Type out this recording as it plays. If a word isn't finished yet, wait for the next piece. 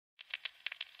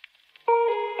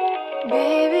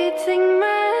Baby, take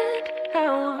my hand. I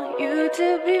want you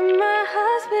to be my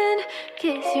husband.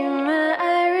 Kiss you, my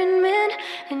Iron Man,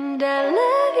 and I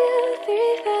love you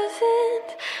 3000.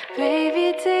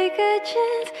 Baby, take a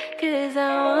chance, 'cause I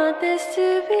want this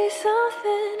to be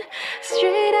something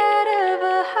straight out of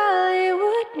a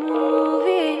Hollywood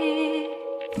movie.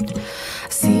 I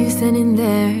see you standing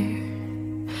there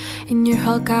in your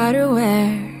Hulk outerwear,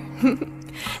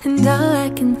 and all I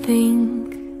can think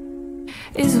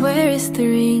is where is the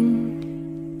ring?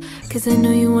 'Cause I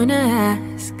know you wanna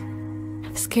ask,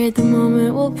 scared the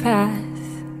moment will pass.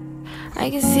 I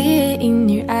can see it in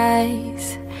your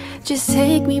eyes, just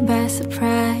take me by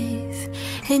surprise.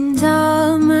 And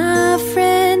all my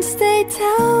friends, they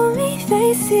tell me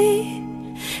they see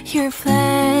you're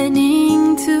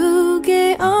planning to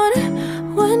get on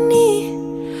one knee.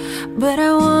 But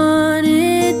I want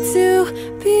it to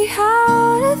be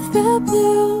out of the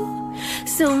blue,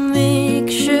 so make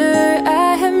sure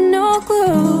I have no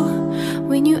clue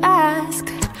when you ask.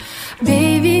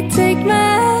 Baby, take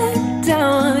my hand, I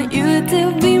want you to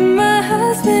be my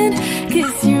husband,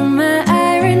 'cause you're my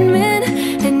Iron Man,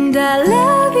 and I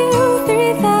love you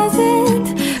 3000.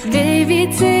 Baby,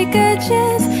 take a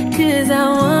chance, 'cause I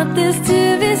want this to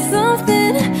be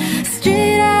something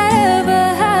straight out of a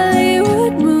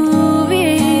Hollywood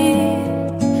movie.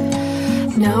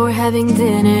 Now we're having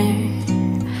dinner,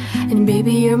 and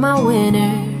baby, you're my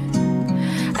winner.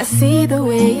 I see the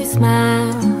way you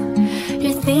smile,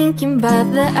 you're thinking about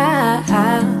the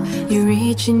aisle. You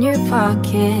reach in your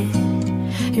pocket,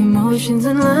 emotions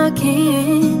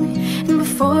unlocking, and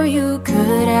before you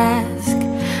could ask,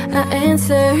 I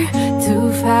answer too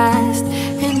fast.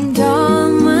 And all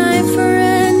my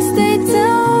friends, they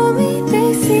tell me they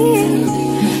see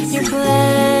you're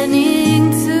planning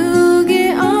to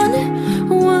get on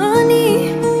one knee.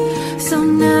 So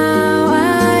now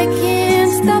I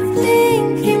can't stop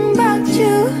thinking about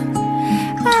you.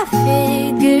 I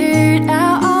figured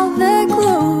out all the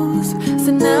clues, so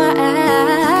now I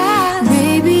ask.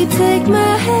 Baby, take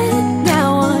my hand, I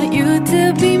want you to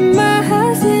be my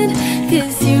husband,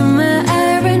 'cause you're my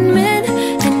Iron Man,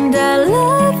 and I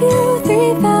love you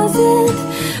 3000.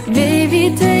 Baby,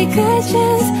 take a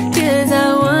chance, 'cause I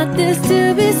want this to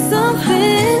be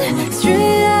something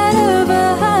straight out of a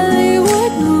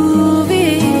Hollywood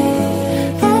movie.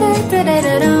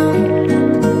 Ba-da-da-da-da-dum.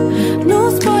 No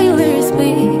spoilers,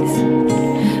 please.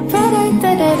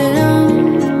 Ba-da-da-da-da-dum.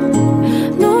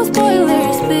 No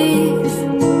spoilers, please.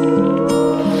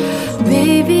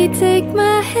 Baby, take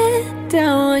my hand, I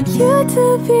want you to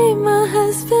be my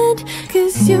husband,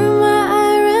 'cause you're my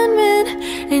Iron Man,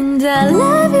 and I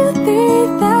love you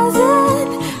 3000.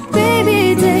 Baby,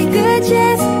 take a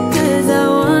chance, 'cause I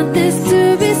want this to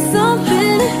be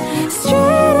something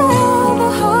straight out of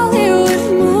a Hollywood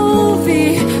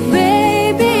movie.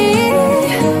 Baby,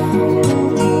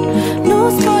 no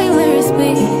spoilers,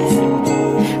 please.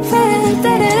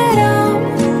 Ba-da-da-da-dum.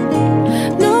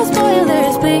 No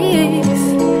spoilers, please.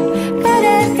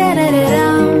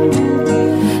 Ba-da-da-da-dum.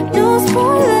 No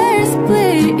spoilers,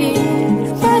 please.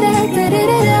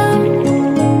 Ba-da-da-da-dum.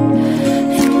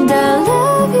 And I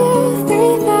love you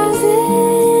 3000.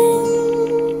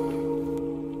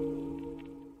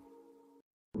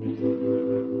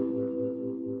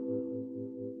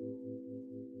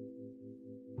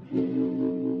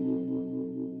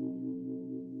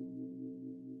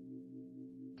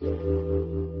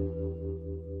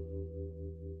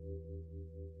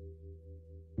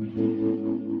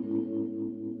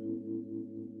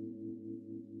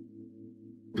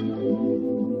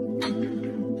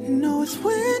 No, it's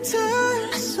winter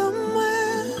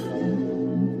somewhere,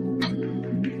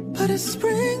 but it's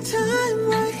springtime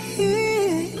right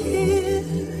here.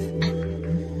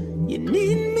 You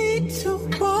need me to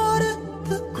water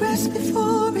the grass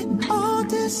before it all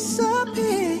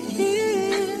disappears.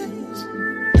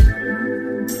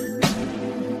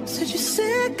 Said you're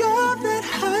sick of that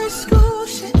high school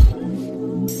shit.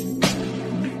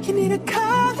 You need a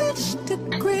college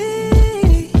degree.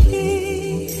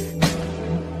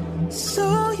 So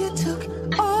you took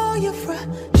all your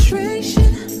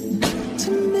frustration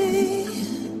to me.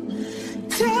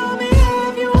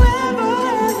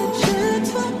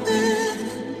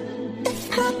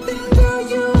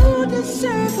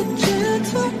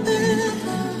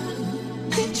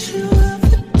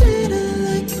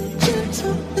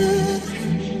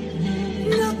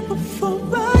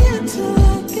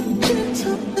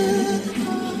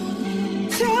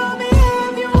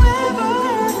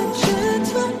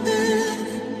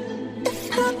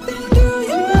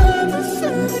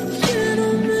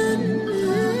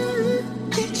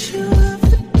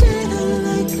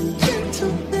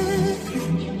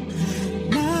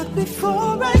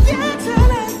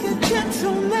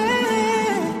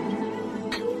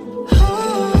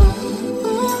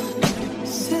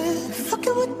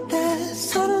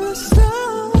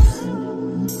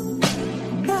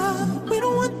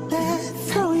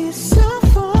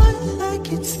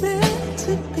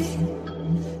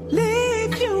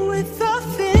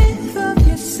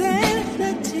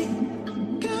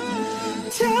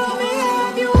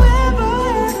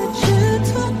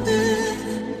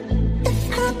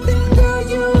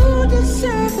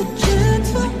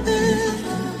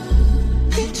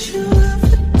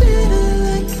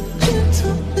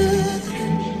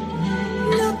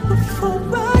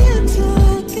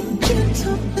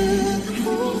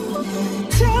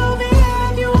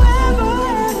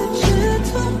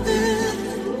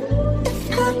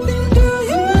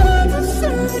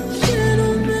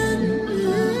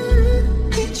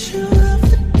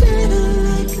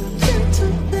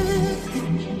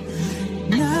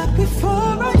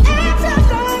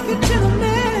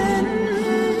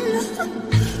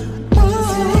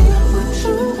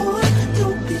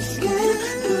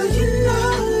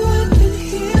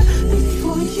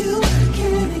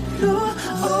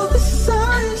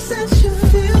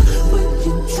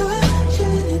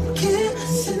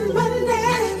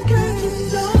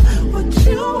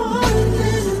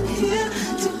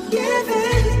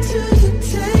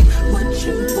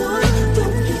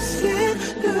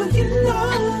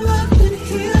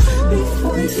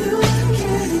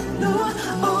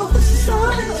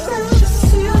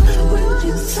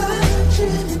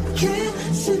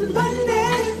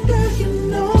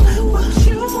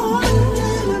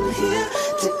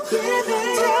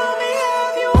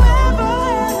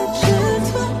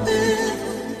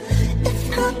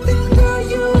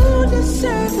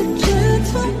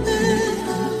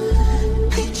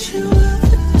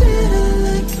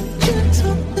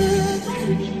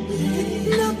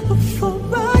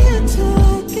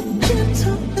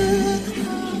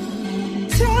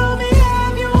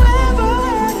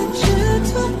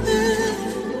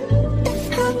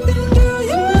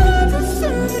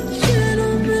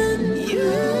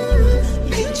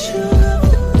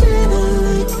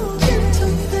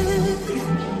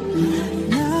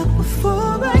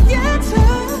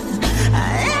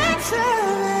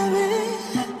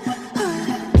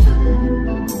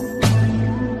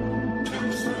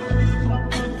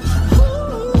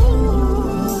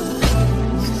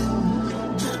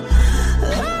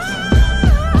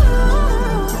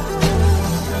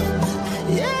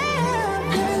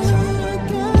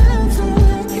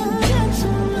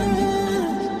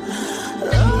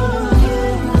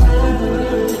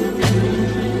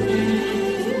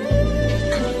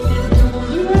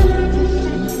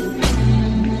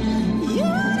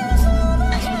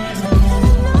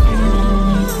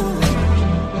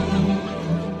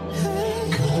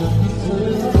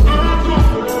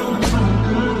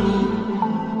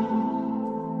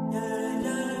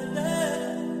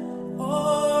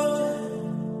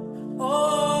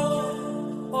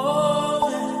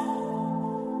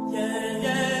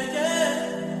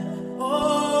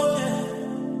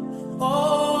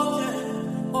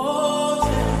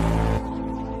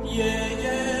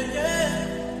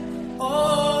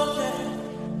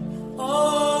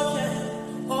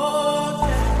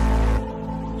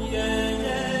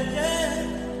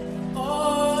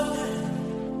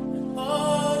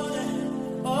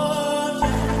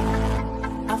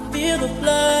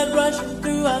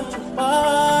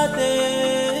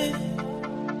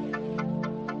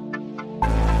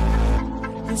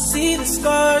 You see the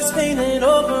scars painted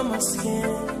over my skin.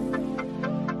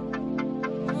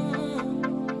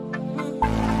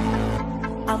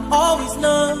 I'm always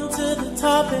numb to the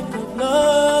topic of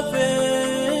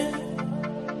loving.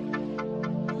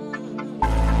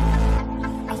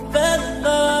 I fell in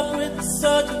love with the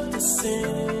subject of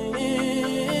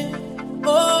sin.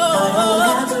 Oh, I don't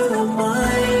have to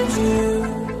remind you.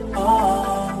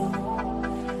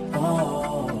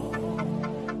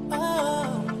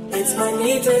 It's my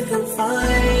need to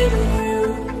confide in you.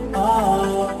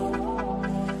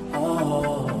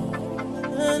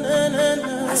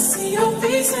 I see your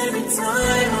face every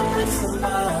time I'm with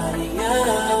somebody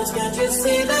else. Can't you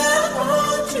see that I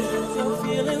want you? Your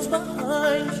feelings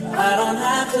behind you. I don't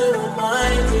have to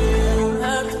remind you.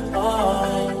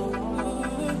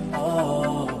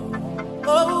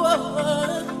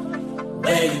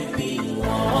 Where you belong. Where you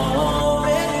belong.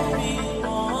 Where you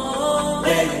belong.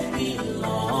 Where you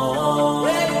belong.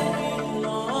 Where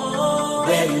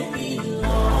you belong.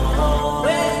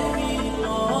 Where you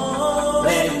belong.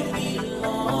 Where you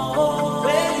belong.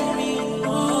 Where you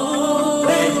belong.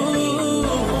 Where you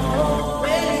belong.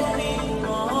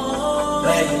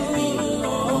 Where you belong.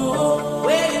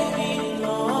 Where you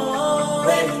belong.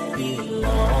 Where you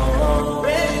belong.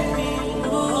 Where you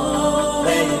belong.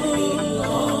 Where you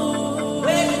belong.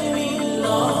 Where you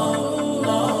belong.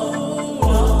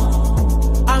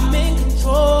 I'm in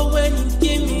control when you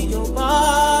give me your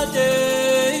body.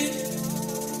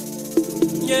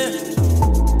 Yeah,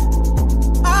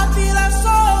 I feel our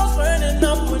souls burning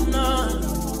up when I'm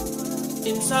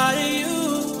inside of you.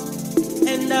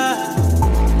 And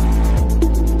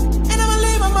I'ma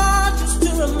leave my mind just to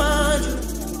remind you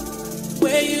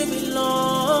where you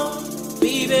belong,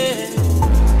 baby.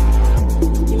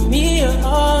 Give me your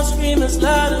heart, scream as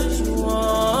loud as you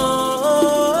want.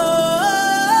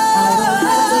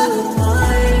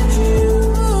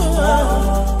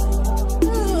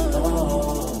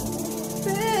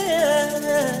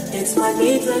 It's my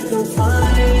need to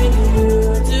confine you,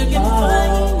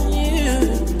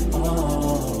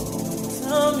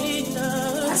 Tell me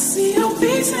now. I see your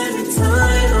face every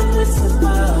time I'm with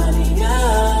somebody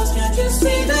else. Can't you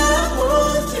see that I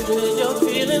want you? With your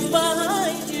feelings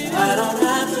behind you. I don't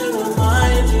have to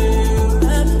remind you.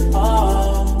 I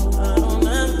don't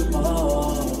have to.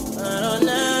 I don't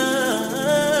know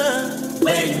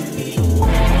where you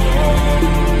belong.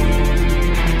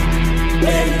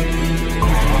 Where you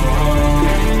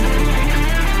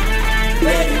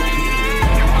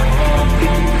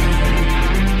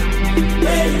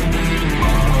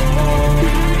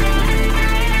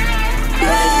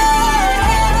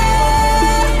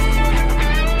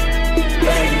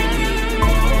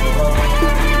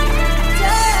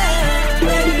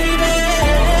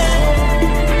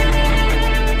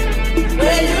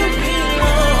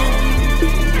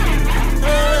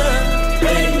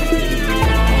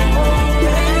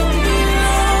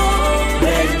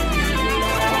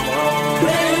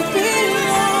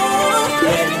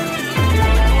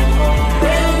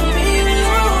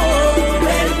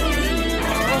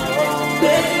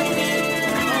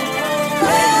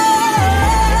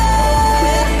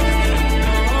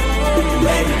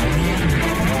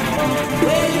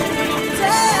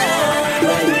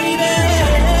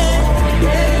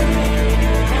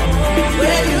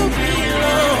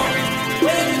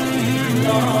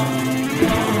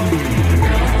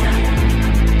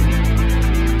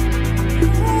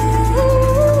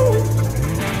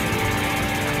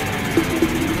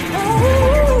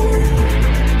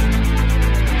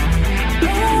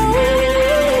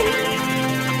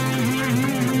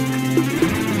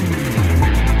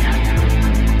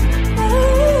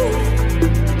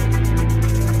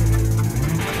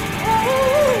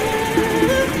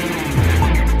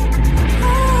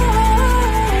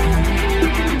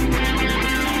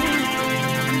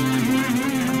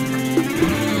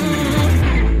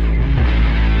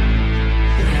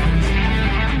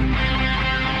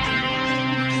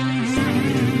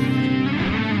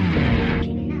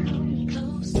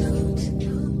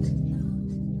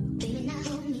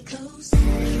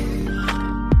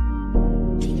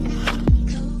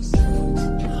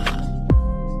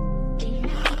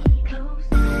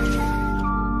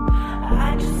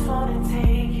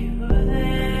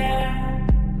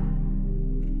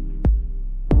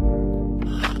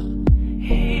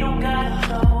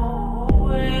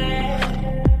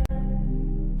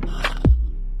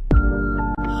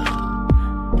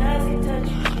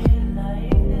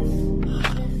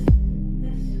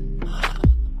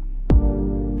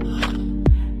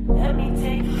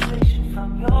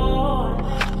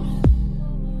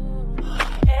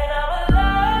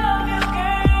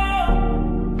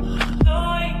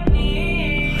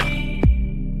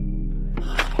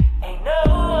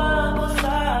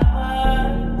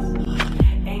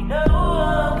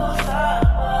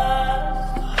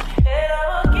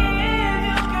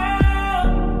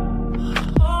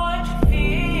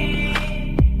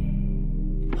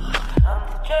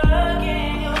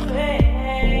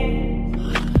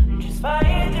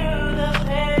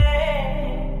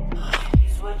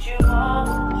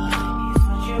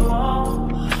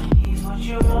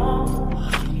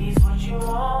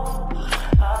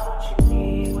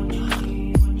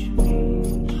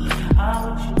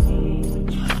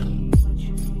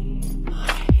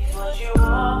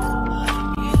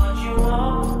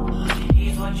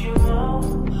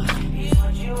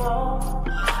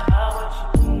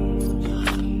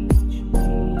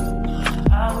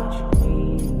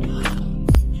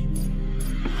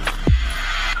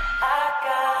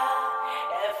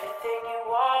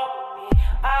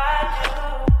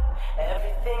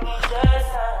everything he does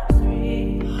times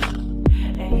three.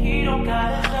 And he don't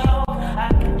gotta know. I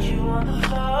got you on the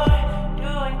floor,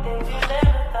 doing things you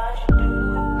never thought you'd do.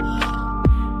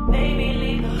 Baby,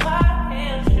 leave the high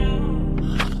heels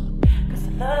shoes, 'cause I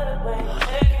love it when you're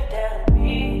looking down at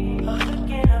me. I'm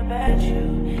looking up at you,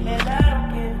 and I don't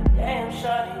give a damn,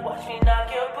 shawty. Watch me knock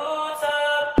your boots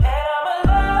up, and I'ma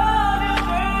love you,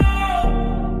 girl.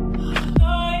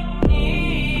 All you need.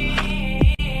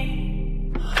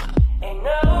 Ain't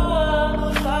no one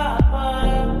will stop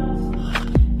us.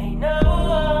 Ain't no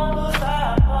one will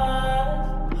stop us.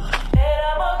 And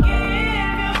I'ma give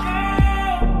you,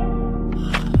 girl,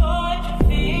 what you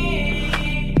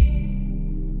feel.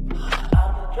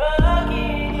 I'm the drug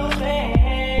in your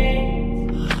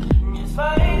veins. Just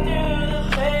fight through the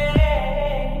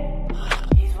pain.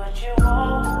 He's what you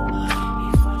want.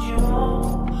 He's what you want.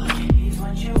 He's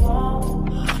what you want.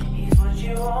 He's what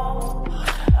you want.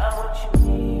 I'm what you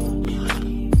need. What you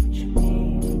need. What you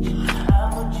need. I'm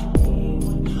what you need.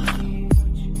 What you need.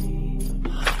 What you need.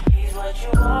 He's what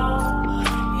you want.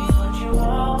 He's what you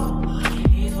want.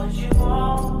 He's what you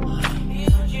want.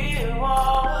 He's what you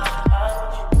want. I'm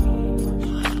what you need. What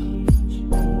you need. What you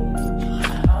need.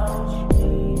 I'm what you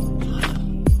need. What you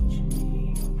need. What you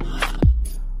need.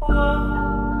 Whoa,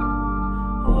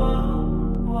 whoa,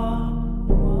 whoa,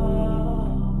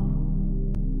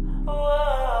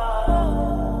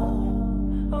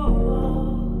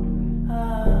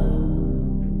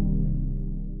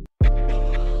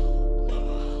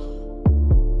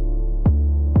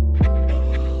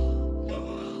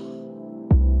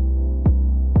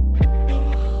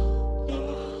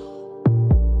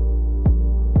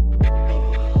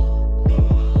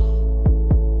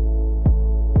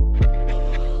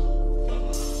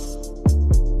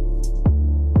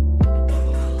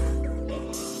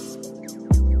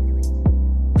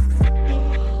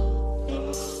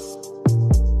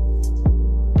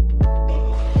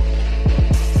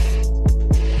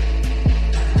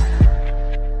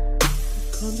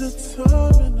 comes a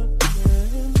time in a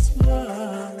man's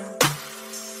life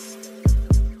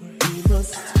where he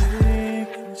must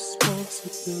take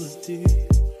responsibility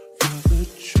for the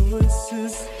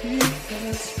choices he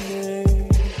has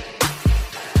made.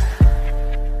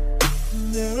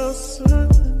 There are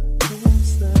certain things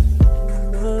that he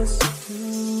must do,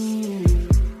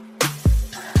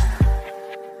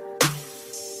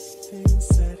 things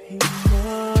that he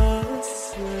must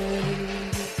say.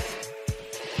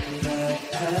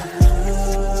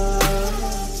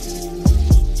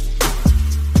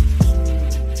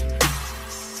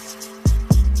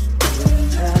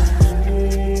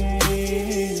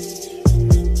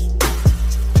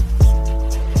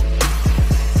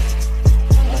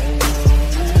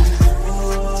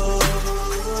 I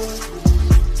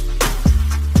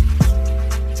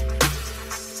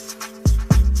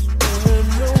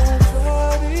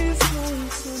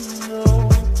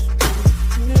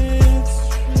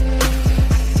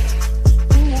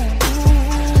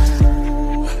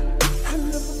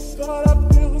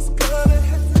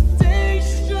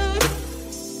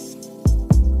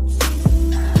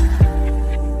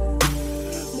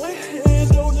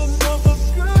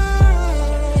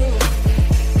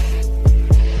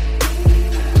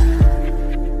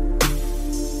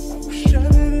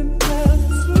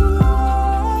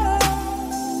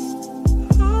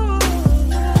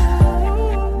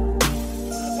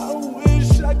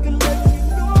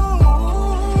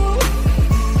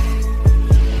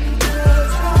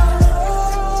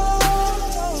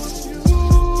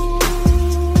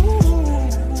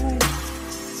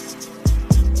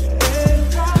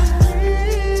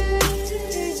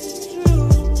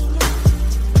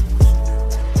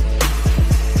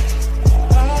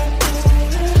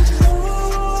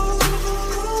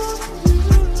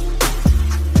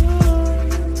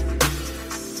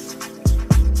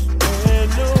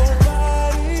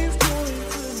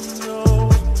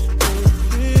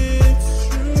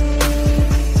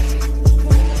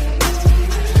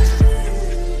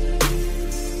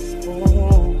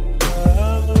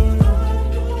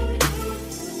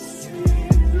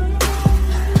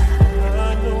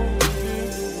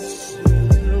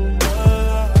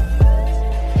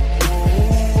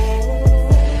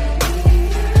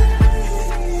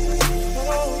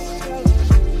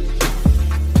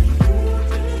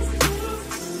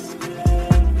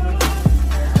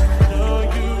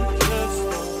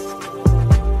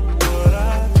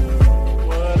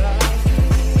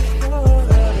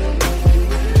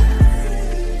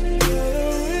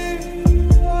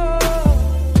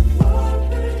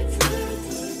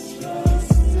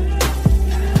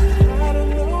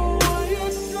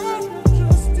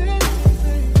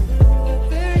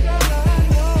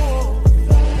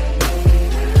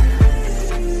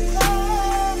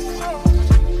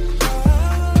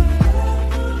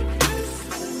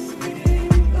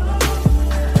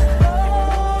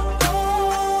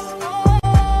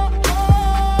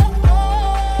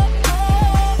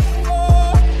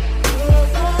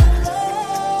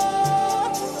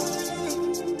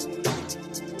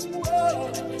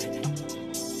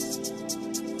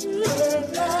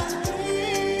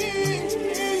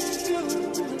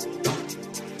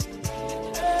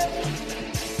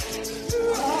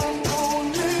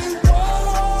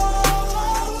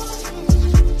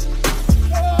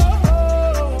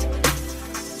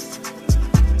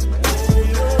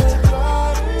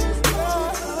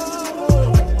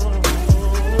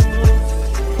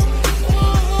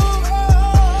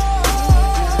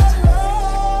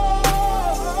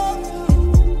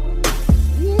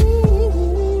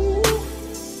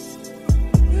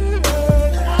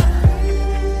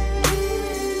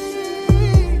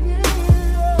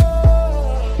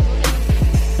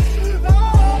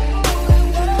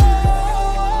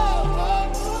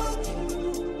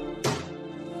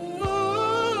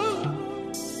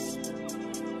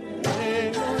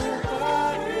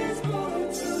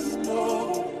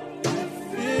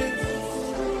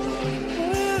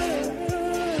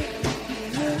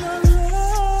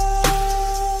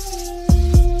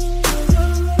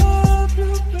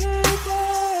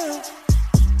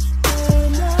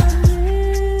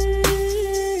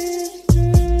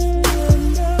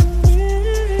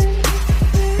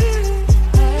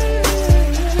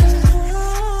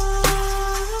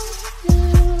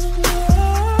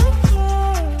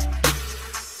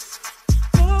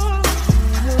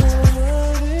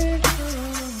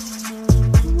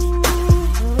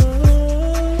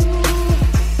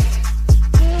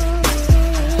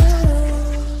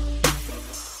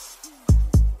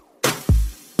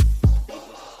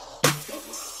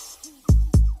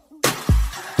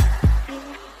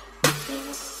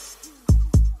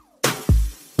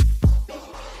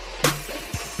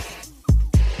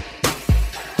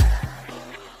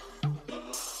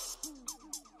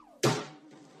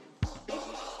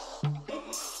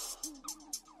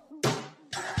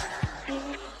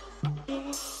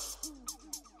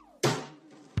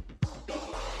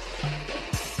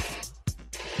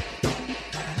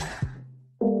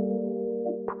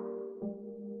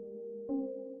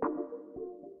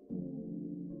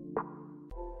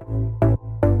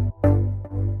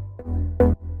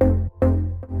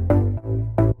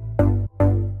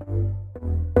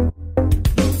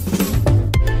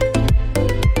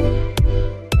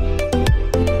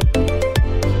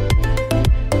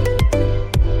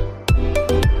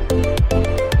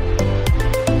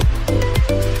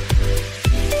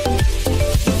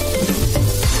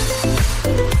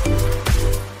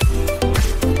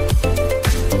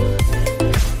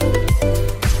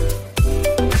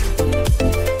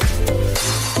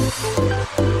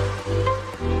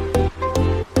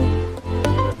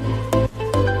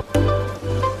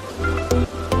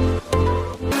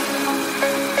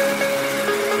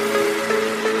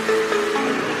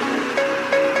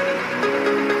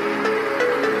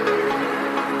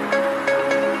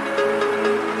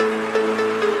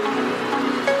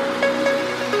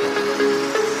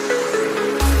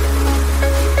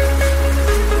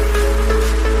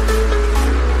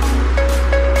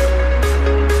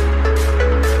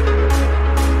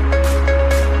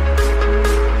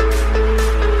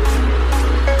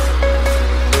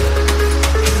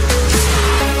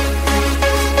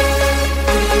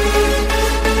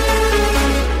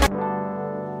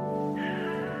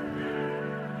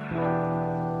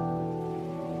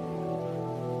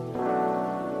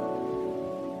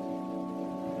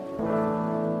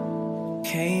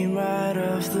Came right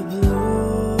off the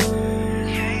blue.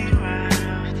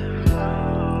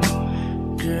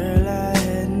 Girl, I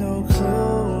had no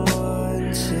clue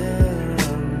until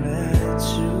I met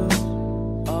you.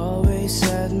 Always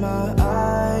had my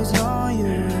eyes on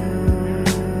you.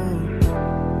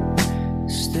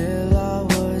 Still I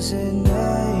wasn't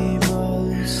able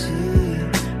to see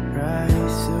right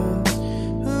through.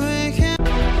 We can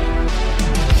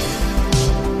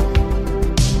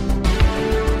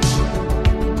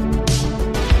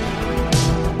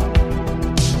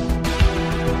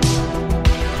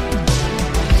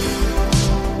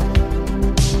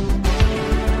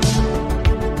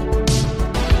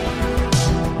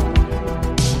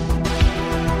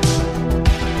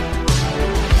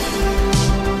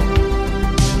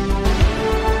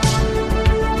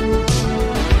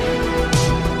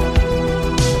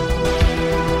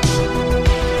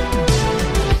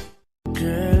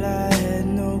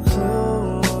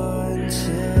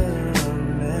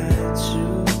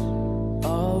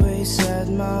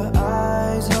my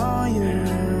eyes on you.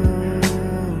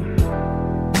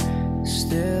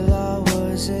 Still I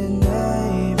wasn't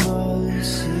able to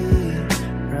see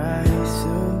right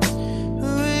through.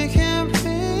 We can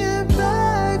bring it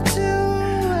back to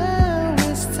where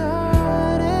we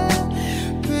started.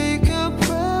 Pick up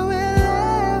where we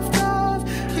left off.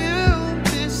 You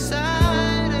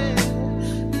decided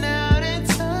now the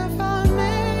time for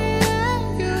me and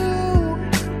you.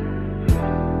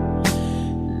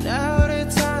 Now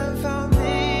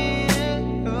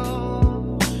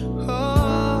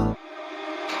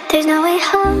there's no way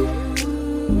home,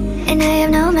 and I have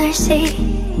no mercy.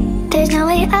 There's no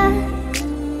way up,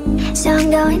 so I'm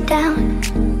going down.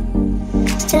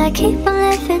 Still I keep on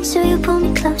living, so you pull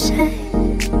me closer.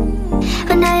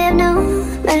 When I have no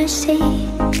mercy,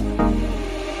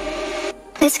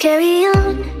 let's carry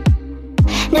on.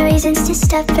 No reasons to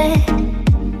stop it.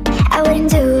 I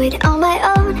wouldn't do it on my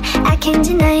own, I can't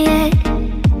deny it.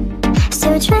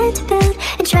 Still trying to build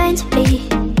and trying to be.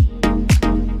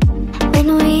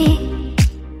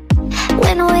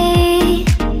 When we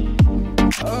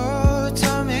oh,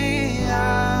 tell me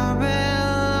I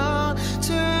belong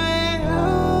to you,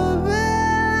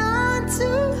 belong to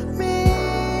me.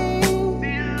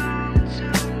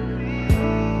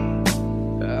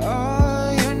 Oh,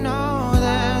 you know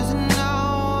there's no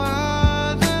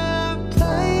other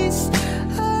place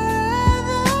I'd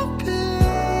rather be.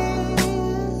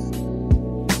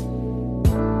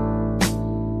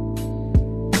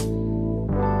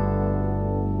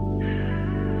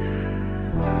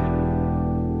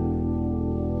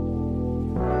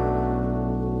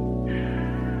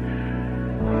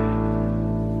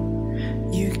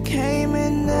 You came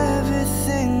and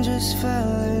everything just fell